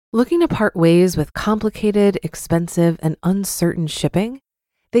Looking to part ways with complicated, expensive, and uncertain shipping?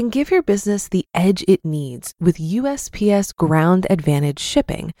 Then give your business the edge it needs with USPS Ground Advantage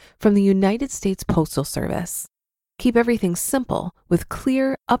shipping from the United States Postal Service. Keep everything simple with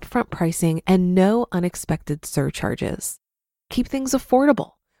clear, upfront pricing and no unexpected surcharges. Keep things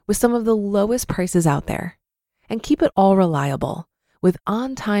affordable with some of the lowest prices out there. And keep it all reliable with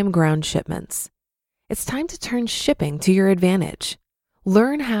on-time ground shipments. It's time to turn shipping to your advantage.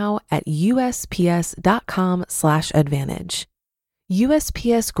 Learn how at USPS.com/advantage.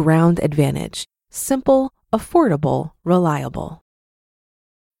 USPS Ground Advantage. Simple, affordable, reliable.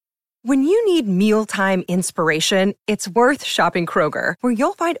 When you need mealtime inspiration, it's worth shopping Kroger, where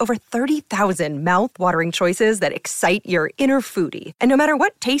you'll find over 30,000 mouth-watering choices that excite your inner foodie. And no matter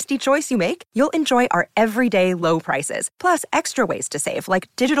what tasty choice you make, you'll enjoy our everyday low prices, plus extra ways to save, like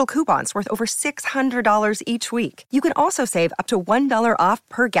digital coupons worth over $600 each week. You can also save up to $1 off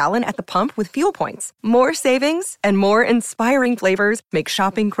per gallon at the pump with fuel points. More savings and more inspiring flavors make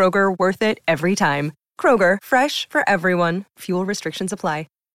shopping Kroger worth it every time. Kroger, fresh for everyone. Fuel restrictions apply.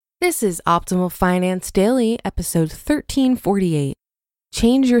 This is Optimal Finance Daily, episode 1348.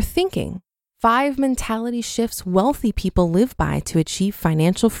 Change Your Thinking. 5 Mentality Shifts Wealthy People Live By to Achieve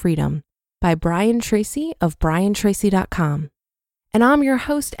Financial Freedom by Brian Tracy of briantracy.com. And I'm your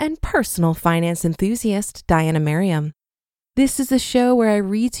host and personal finance enthusiast, Diana Merriam. This is the show where I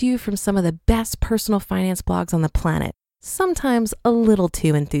read to you from some of the best personal finance blogs on the planet, sometimes a little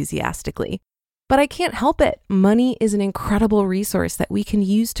too enthusiastically. But I can't help it. Money is an incredible resource that we can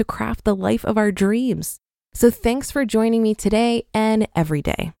use to craft the life of our dreams. So thanks for joining me today and every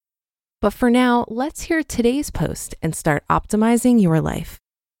day. But for now, let's hear today's post and start optimizing your life.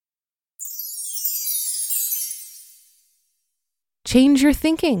 Change Your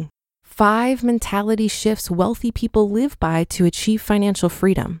Thinking. 5 Mentality Shifts Wealthy People Live By to Achieve Financial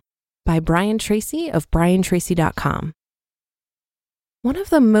Freedom by Brian Tracy of briantracy.com. One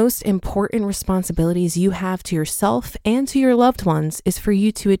of the most important responsibilities you have to yourself and to your loved ones is for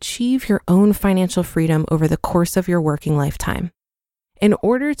you to achieve your own financial freedom over the course of your working lifetime. In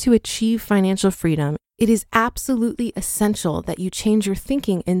order to achieve financial freedom, it is absolutely essential that you change your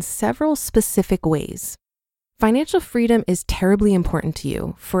thinking in several specific ways. Financial freedom is terribly important to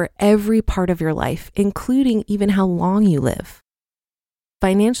you for every part of your life, including even how long you live.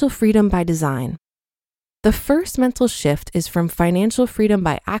 Financial freedom by design. The first mental shift is from financial freedom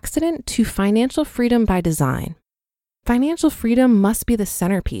by accident to financial freedom by design. Financial freedom must be the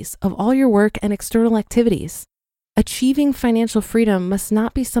centerpiece of all your work and external activities. Achieving financial freedom must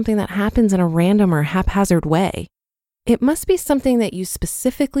not be something that happens in a random or haphazard way. It must be something that you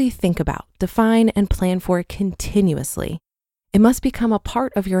specifically think about, define, and plan for continuously. It must become a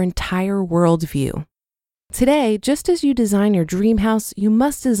part of your entire worldview. Today, just as you design your dream house, you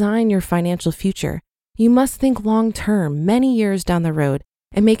must design your financial future. You must think long-term, many years down the road,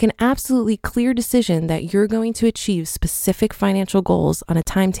 and make an absolutely clear decision that you're going to achieve specific financial goals on a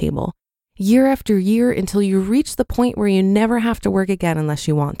timetable, year after year until you reach the point where you never have to work again unless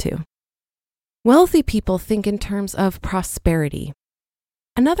you want to. Wealthy people think in terms of prosperity.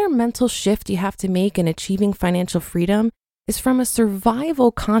 Another mental shift you have to make in achieving financial freedom is from a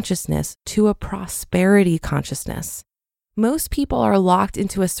survival consciousness to a prosperity consciousness. Most people are locked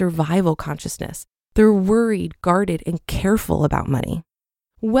into a survival consciousness. They're worried, guarded, and careful about money.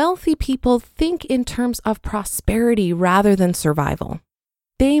 Wealthy people think in terms of prosperity rather than survival.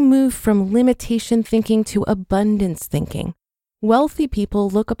 They move from limitation thinking to abundance thinking. Wealthy people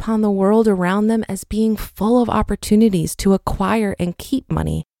look upon the world around them as being full of opportunities to acquire and keep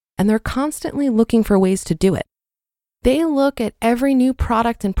money, and they're constantly looking for ways to do it. They look at every new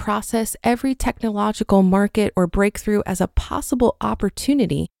product and process, every technological market or breakthrough as a possible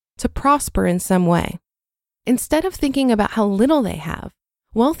opportunity to prosper in some way. Instead of thinking about how little they have,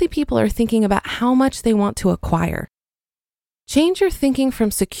 wealthy people are thinking about how much they want to acquire. Change your thinking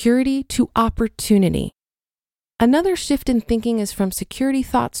from security to opportunity. Another shift in thinking is from security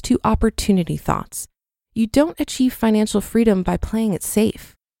thoughts to opportunity thoughts. You don't achieve financial freedom by playing it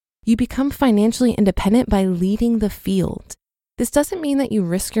safe. You become financially independent by leading the field. This doesn't mean that you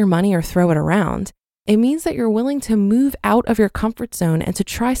risk your money or throw it around. It means that you're willing to move out of your comfort zone and to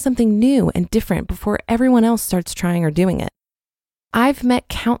try something new and different before everyone else starts trying or doing it. I've met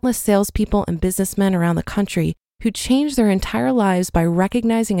countless salespeople and businessmen around the country who changed their entire lives by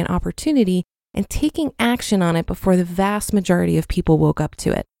recognizing an opportunity and taking action on it before the vast majority of people woke up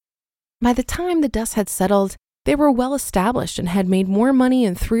to it. By the time the dust had settled, they were well established and had made more money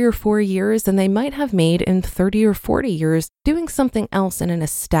in 3 or 4 years than they might have made in 30 or 40 years doing something else in an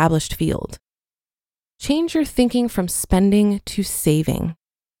established field. Change your thinking from spending to saving.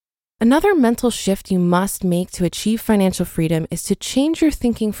 Another mental shift you must make to achieve financial freedom is to change your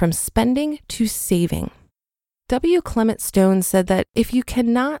thinking from spending to saving. W. Clement Stone said that if you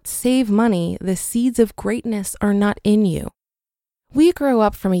cannot save money, the seeds of greatness are not in you. We grow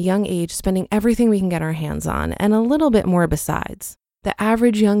up from a young age spending everything we can get our hands on and a little bit more besides. The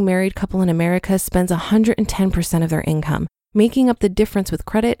average young married couple in America spends 110% of their income, making up the difference with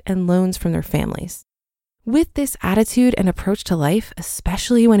credit and loans from their families. With this attitude and approach to life,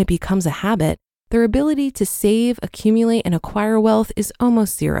 especially when it becomes a habit, their ability to save, accumulate, and acquire wealth is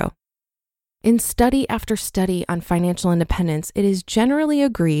almost zero. In study after study on financial independence, it is generally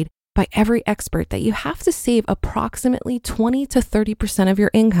agreed by every expert that you have to save approximately 20 to 30% of your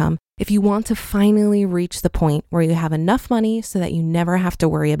income if you want to finally reach the point where you have enough money so that you never have to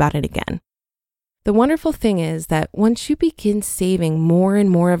worry about it again. The wonderful thing is that once you begin saving more and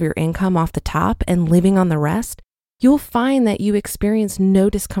more of your income off the top and living on the rest, you'll find that you experience no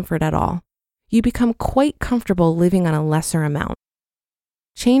discomfort at all. You become quite comfortable living on a lesser amount.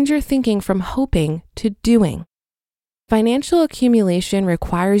 Change your thinking from hoping to doing. Financial accumulation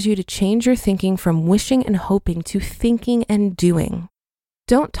requires you to change your thinking from wishing and hoping to thinking and doing.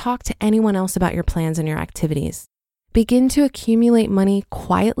 Don't talk to anyone else about your plans and your activities. Begin to accumulate money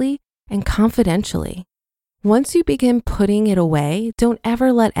quietly and confidentially. Once you begin putting it away, don't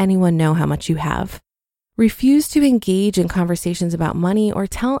ever let anyone know how much you have. Refuse to engage in conversations about money or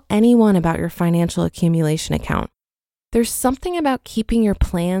tell anyone about your financial accumulation account. There's something about keeping your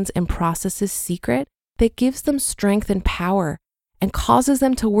plans and processes secret that gives them strength and power and causes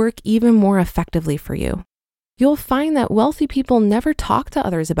them to work even more effectively for you. You'll find that wealthy people never talk to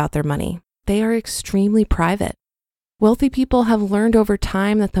others about their money. They are extremely private. Wealthy people have learned over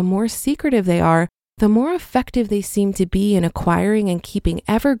time that the more secretive they are, the more effective they seem to be in acquiring and keeping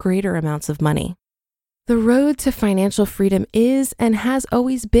ever greater amounts of money. The road to financial freedom is and has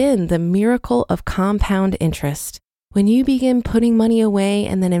always been the miracle of compound interest. When you begin putting money away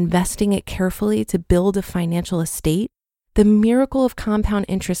and then investing it carefully to build a financial estate, the miracle of compound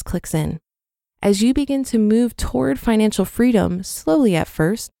interest clicks in. As you begin to move toward financial freedom, slowly at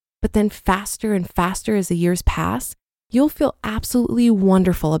first, but then faster and faster as the years pass, you'll feel absolutely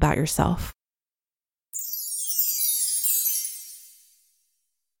wonderful about yourself.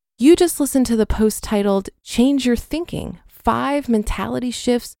 You just listened to the post titled, Change Your Thinking, 5 Mentality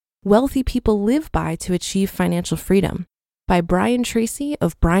Shifts Wealthy People Live By to Achieve Financial Freedom by Brian Tracy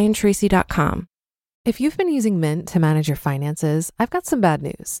of BrianTracy.com. If you've been using Mint to manage your finances, I've got some bad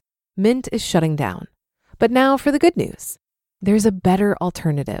news. Mint is shutting down. But now for the good news. There's a better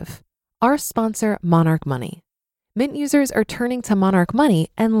alternative. Our sponsor, Monarch Money. Mint users are turning to Monarch Money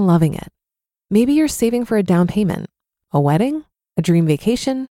and loving it. Maybe you're saving for a down payment, a wedding, a dream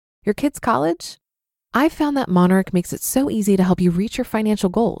vacation, your kids' college. I've found that Monarch makes it so easy to help you reach your financial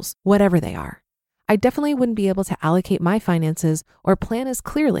goals, whatever they are. I definitely wouldn't be able to allocate my finances or plan as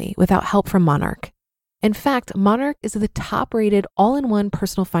clearly without help from Monarch. In fact, Monarch is the top-rated all-in-one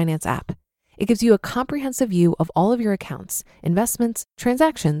personal finance app. It gives you a comprehensive view of all of your accounts, investments,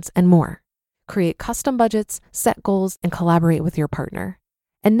 transactions, and more. Create custom budgets, set goals, and collaborate with your partner.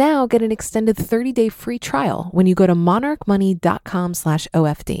 And now get an extended 30-day free trial when you go to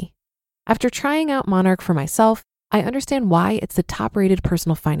monarchmoney.com/OFD. After trying out Monarch for myself, I understand why it's the top-rated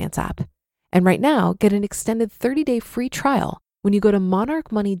personal finance app. And right now, get an extended 30-day free trial when you go to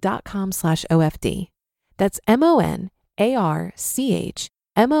monarchmoney.com/OFD. That's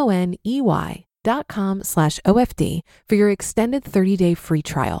monarchmoney.com/OFD for your extended 30-day free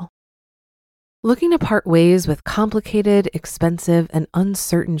trial. Looking to part ways with complicated, expensive, and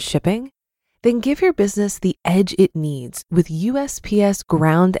uncertain shipping? Then give your business the edge it needs with USPS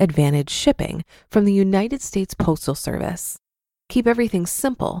Ground Advantage shipping from the United States Postal Service. Keep everything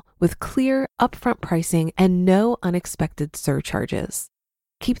simple with clear, upfront pricing and no unexpected surcharges.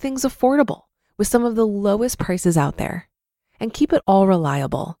 Keep things affordable with some of the lowest prices out there. And keep it all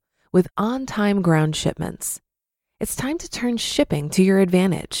reliable with on-time ground shipments. It's time to turn shipping to your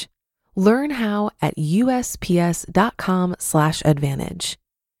advantage. Learn how at USPS.com/advantage.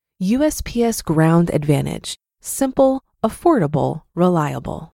 USPS Ground Advantage. Simple, affordable,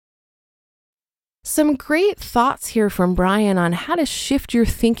 reliable. Some great thoughts here from Brian on how to shift your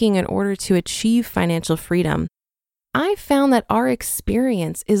thinking in order to achieve financial freedom. I found that our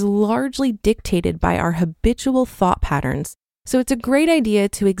experience is largely dictated by our habitual thought patterns. So it's a great idea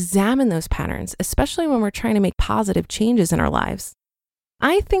to examine those patterns, especially when we're trying to make positive changes in our lives.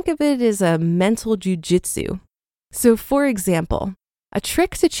 I think of it as a mental jujitsu. So for example, a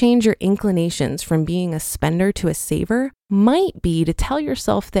trick to change your inclinations from being a spender to a saver might be to tell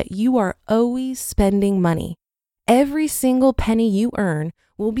yourself that you are always spending money. every single penny you earn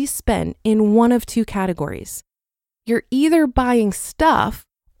will be spent in one of two categories. You're either buying stuff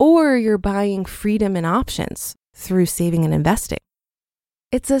or you're buying freedom and options through saving and investing.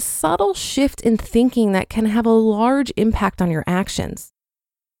 It's a subtle shift in thinking that can have a large impact on your actions.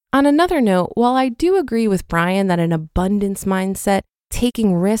 On another note, while I do agree with Brian that an abundance mindset,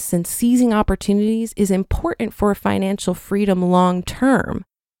 taking risks and seizing opportunities is important for financial freedom long term,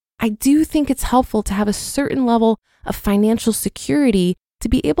 I do think it's helpful to have a certain level of financial security to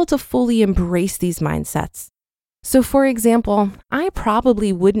be able to fully embrace these mindsets. So for example, I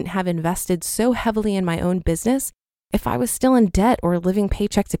probably wouldn't have invested so heavily in my own business if I was still in debt or living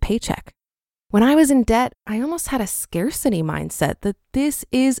paycheck to paycheck. When I was in debt, I almost had a scarcity mindset that this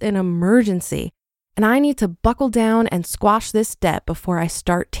is an emergency and I need to buckle down and squash this debt before I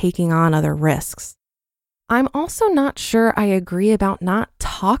start taking on other risks. I'm also not sure I agree about not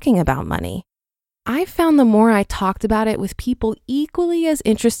talking about money. I found the more I talked about it with people equally as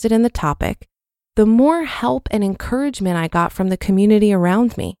interested in the topic, the more help and encouragement I got from the community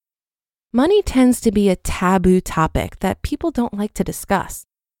around me. Money tends to be a taboo topic that people don't like to discuss,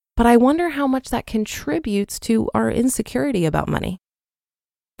 but I wonder how much that contributes to our insecurity about money.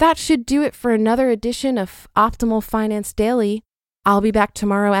 That should do it for another edition of Optimal Finance Daily. I'll be back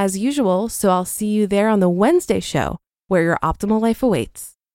tomorrow as usual, so I'll see you there on the Wednesday show where your optimal life awaits.